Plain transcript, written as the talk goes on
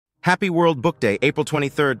Happy World Book Day, April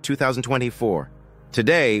 23rd, 2024.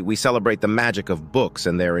 Today, we celebrate the magic of books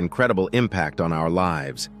and their incredible impact on our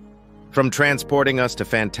lives. From transporting us to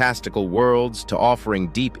fantastical worlds to offering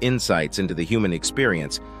deep insights into the human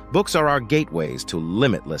experience, books are our gateways to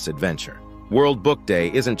limitless adventure. World Book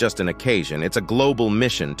Day isn't just an occasion, it's a global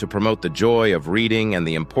mission to promote the joy of reading and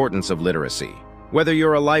the importance of literacy. Whether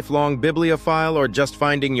you're a lifelong bibliophile or just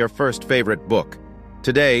finding your first favorite book,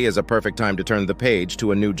 today is a perfect time to turn the page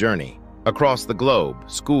to a new journey. Across the globe,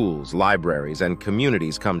 schools, libraries, and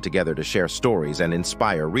communities come together to share stories and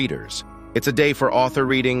inspire readers. It's a day for author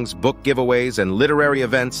readings, book giveaways, and literary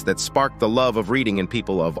events that spark the love of reading in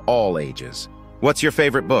people of all ages. What's your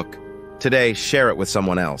favorite book? Today, share it with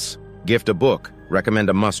someone else. Gift a book, recommend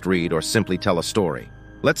a must-read, or simply tell a story.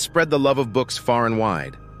 Let's spread the love of books far and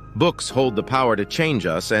wide. Books hold the power to change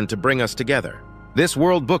us and to bring us together. This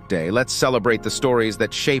World Book Day, let's celebrate the stories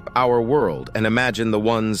that shape our world and imagine the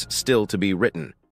ones still to be written.